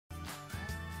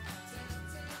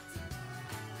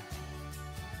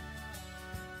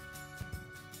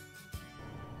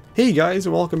Hey guys,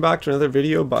 and welcome back to another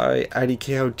video by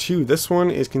AbeBooks. This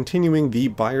one is continuing the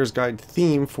buyer's guide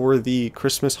theme for the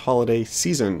Christmas holiday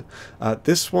season.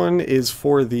 This one is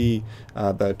for the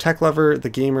tech lover, the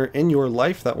gamer in your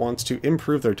life that wants to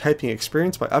improve their typing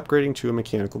experience by upgrading to a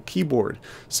mechanical keyboard.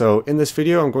 So in this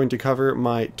video, I'm going to cover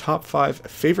my top 5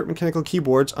 favorite mechanical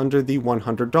keyboards under the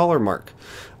 $100 mark,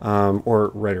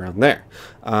 or right around there.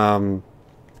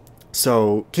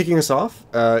 So, kicking us off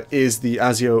is the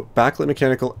Azio Backlit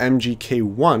Mechanical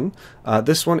MGk1.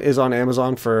 This one is on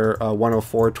Amazon for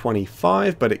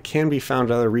 $104.25, but it can be found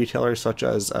at other retailers such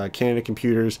as Canada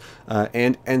Computers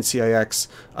and NCIX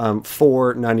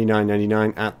for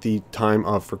 $99.99 at the time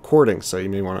of recording. So you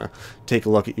may want to take a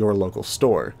look at your local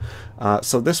store.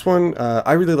 So this one,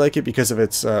 I really like it because of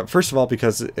its, first of all,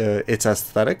 because its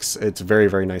aesthetics. It's very,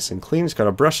 very nice and clean. It's got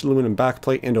a brushed aluminum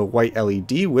backplate and a white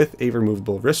LED with a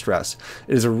removable wrist rest.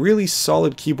 It is a really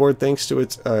solid keyboard thanks to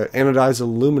its anodized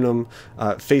aluminum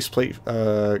faceplate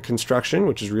construction,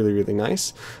 which is really, really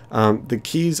nice. The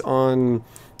keys on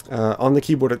the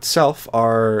keyboard itself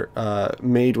are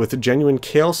made with genuine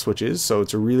Kale switches, so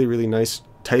it's a really, really nice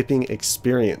typing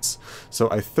experience. So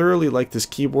I thoroughly like this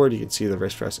keyboard. You can see the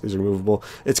wrist rest is removable.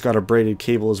 It's got a braided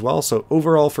cable as well. So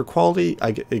overall for quality,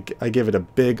 I give it a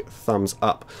big thumbs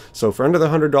up. So for under the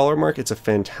 $100 mark, it's a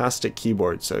fantastic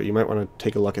keyboard. So you might want to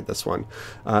take a look at this one.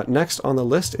 Next on the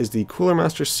list is the Cooler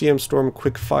Master CM Storm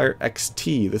Quickfire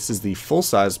XT. This is the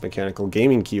full-size mechanical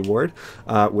gaming keyboard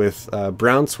with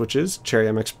brown switches, Cherry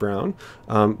MX Brown,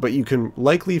 but you can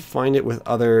likely find it with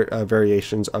other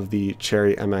variations of the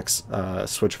Cherry MX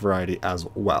switch variety as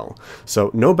well.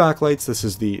 So no backlights. This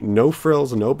is the no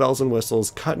frills, no bells and whistles,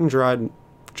 cut and dried,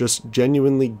 just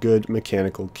genuinely good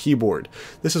mechanical keyboard.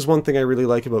 This is one thing I really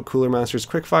like about Cooler Master's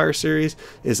Quickfire series,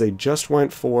 is they just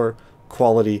went for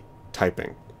quality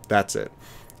typing. That's it.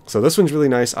 So this one's really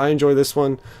nice. I enjoy this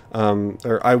one,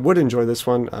 or I would enjoy this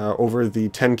one over the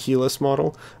Ten Keyless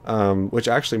model, which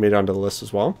actually made it onto the list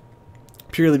as well.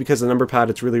 Purely because the number pad,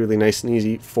 it's really, really nice and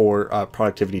easy for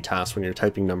productivity tasks when you're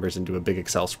typing numbers into a big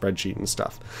Excel spreadsheet and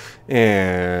stuff.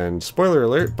 And spoiler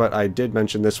alert, but I did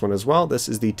mention this one as well. This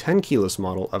is the 10 keyless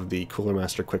model of the Cooler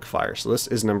Master Quickfire. So this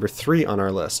is number 3 on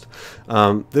our list.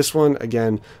 This one,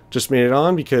 again, just made it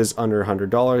on because under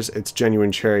 $100, it's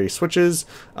genuine Cherry switches.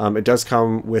 It does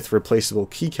come with replaceable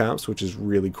keycaps, which is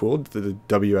really cool. The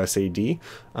WSAD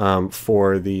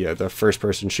for the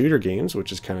first-person shooter games,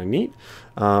 which is kind of neat.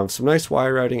 Some nice wire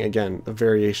routing, again,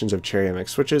 variations of Cherry MX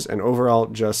switches, and overall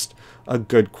just a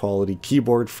good quality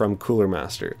keyboard from Cooler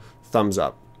Master. Thumbs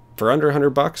up. For under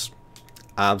 $100,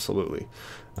 absolutely.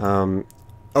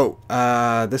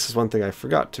 This is one thing I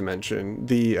forgot to mention.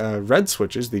 The red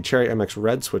switches, the Cherry MX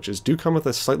red switches, do come with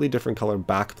a slightly different color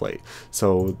backplate.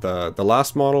 So the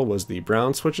last model was the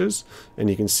brown switches, and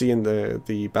you can see in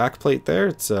the backplate there,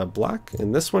 it's black.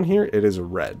 In this one here, it is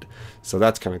red. So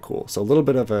that's kind of cool. So a little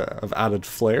bit of added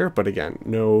flair, but again,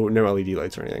 no LED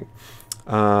lights or anything.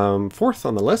 Fourth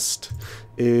on the list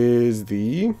is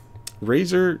the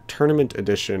Razer Tournament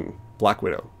Edition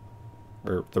BlackWidow.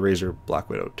 Or the Razer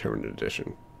BlackWidow Tournament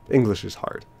Edition. English is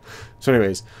hard. So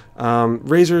anyways,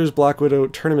 Razer's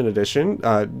BlackWidow Tournament Edition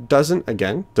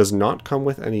does not come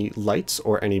with any lights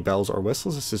or any bells or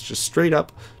whistles. This is just straight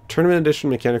up Tournament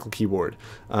Edition mechanical keyboard.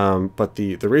 But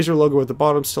the Razer logo at the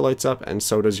bottom still lights up, and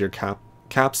so does your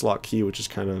caps lock key, which is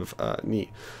kind of neat.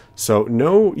 So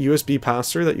no USB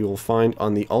pass-through that you will find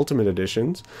on the Ultimate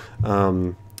Editions.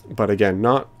 But again,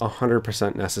 not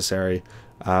 100% necessary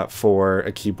for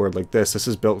a keyboard like this. This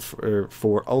is built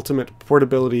for ultimate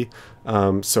portability.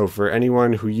 So for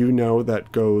anyone who you know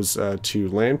that goes to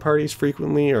LAN parties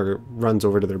frequently or runs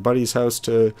over to their buddy's house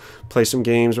to play some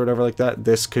games or whatever like that,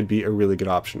 this could be a really good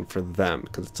option for them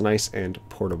because it's nice and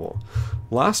portable.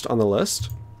 Last on the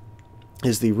list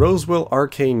is the Rosewill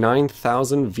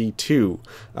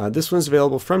RK-9000V2. This one's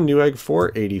available from Newegg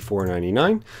for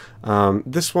 $84.99.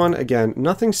 This one, again,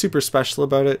 nothing super special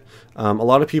about it. A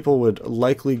lot of people would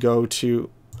likely go to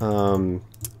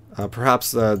perhaps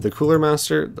the Cooler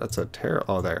Master. That's a terror.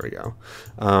 Oh, there we go.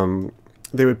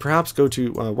 They would perhaps go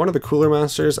to one of the Cooler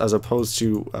Masters as opposed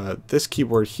to this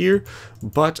keyboard here,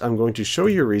 but I'm going to show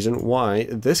you a reason why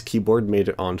this keyboard made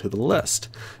it onto the list.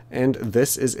 And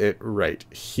this is it right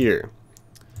here.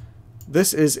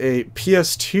 This is a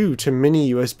PS2 to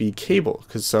mini USB cable,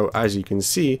 because so as you can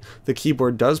see, the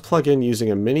keyboard does plug in using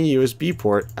a mini USB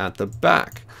port at the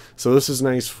back. So this is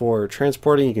nice for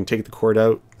transporting. You can take the cord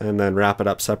out and then wrap it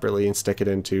up separately and stick it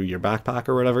into your backpack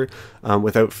or whatever,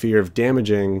 without fear of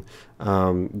damaging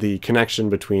the connection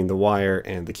between the wire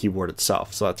and the keyboard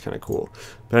itself. So that's kind of cool.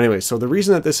 But anyway, so the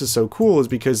reason that this is so cool is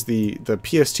because the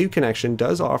PS2 connection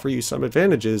does offer you some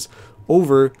advantages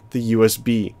over the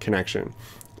USB connection.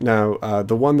 Now,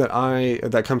 the one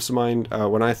that comes to mind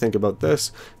when I think about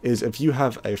this is if you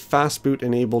have a fast boot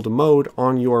enabled mode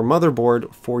on your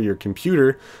motherboard for your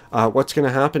computer, what's going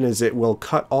to happen is it will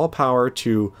cut all power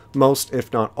to most,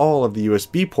 if not all, of the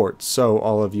USB ports. So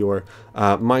all of your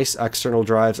mice, external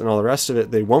drives, and all the rest of it,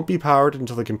 they won't be powered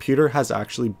until the computer has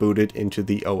actually booted into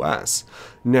the OS.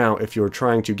 Now, if you're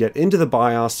trying to get into the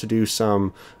BIOS to do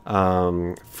some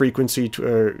frequency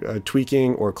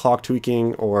tweaking or clock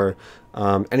tweaking or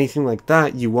anything like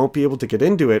that, you won't be able to get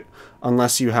into it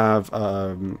unless you have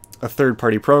a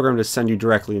third-party program to send you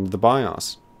directly into the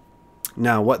BIOS.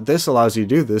 Now, what this allows you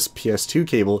to do, this PS2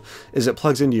 cable, is it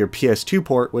plugs into your PS2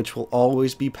 port, which will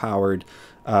always be powered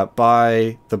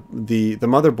by the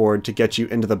motherboard to get you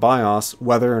into the BIOS,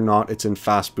 whether or not it's in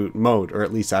fast boot mode, or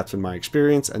at least that's been my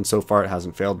experience, and so far it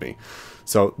hasn't failed me.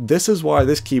 So this is why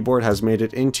this keyboard has made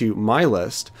it into my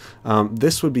list.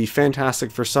 This would be fantastic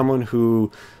for someone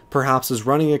who perhaps is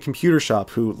running a computer shop,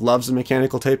 who loves a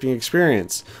mechanical typing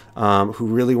experience, who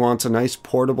really wants a nice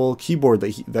portable keyboard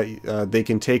that they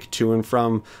can take to and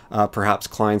from perhaps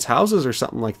clients' houses or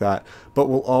something like that, but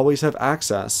will always have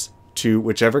access to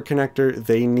whichever connector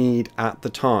they need at the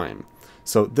time.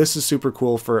 So this is super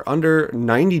cool for under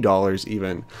 $90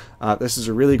 even. This is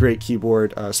a really great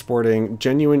keyboard sporting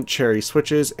genuine cherry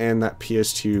switches and that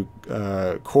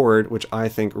PS2 cord, which I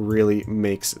think really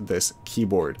makes this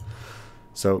keyboard.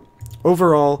 So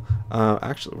overall,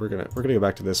 actually we're gonna go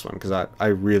back to this one because I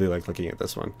really like looking at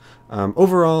this one.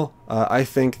 Overall, I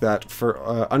think that for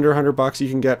under $100 you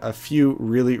can get a few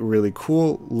really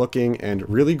cool looking and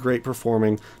really great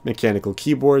performing mechanical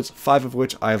keyboards, 5 of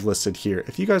which I've listed here.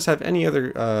 If you guys have any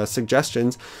other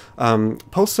suggestions,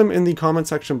 post them in the comment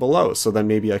section below so then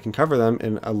maybe I can cover them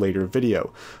in a later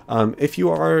video. If you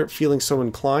are feeling so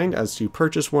inclined as to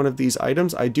purchase one of these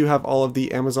items, I do have all of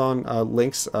the Amazon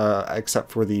links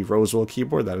except for the Rosewill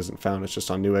keyboard. That isn't found, it's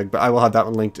just on Newegg, but I will have that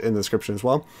one linked in the description as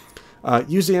well.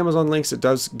 Use the Amazon links. It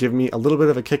does give me a little bit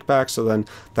of a kickback, so then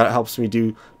that helps me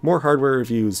do more hardware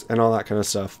reviews and all that kind of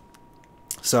stuff.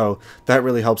 So that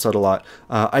really helps out a lot.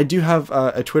 I do have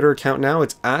a Twitter account now.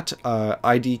 It's at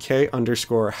IDK_how-to.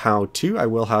 I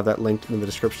will have that linked in the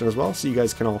description as well, so you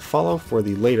guys can all follow for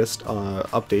the latest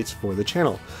updates for the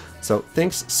channel. So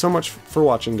thanks so much for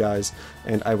watching, guys,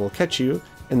 and I will catch you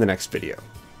in the next video.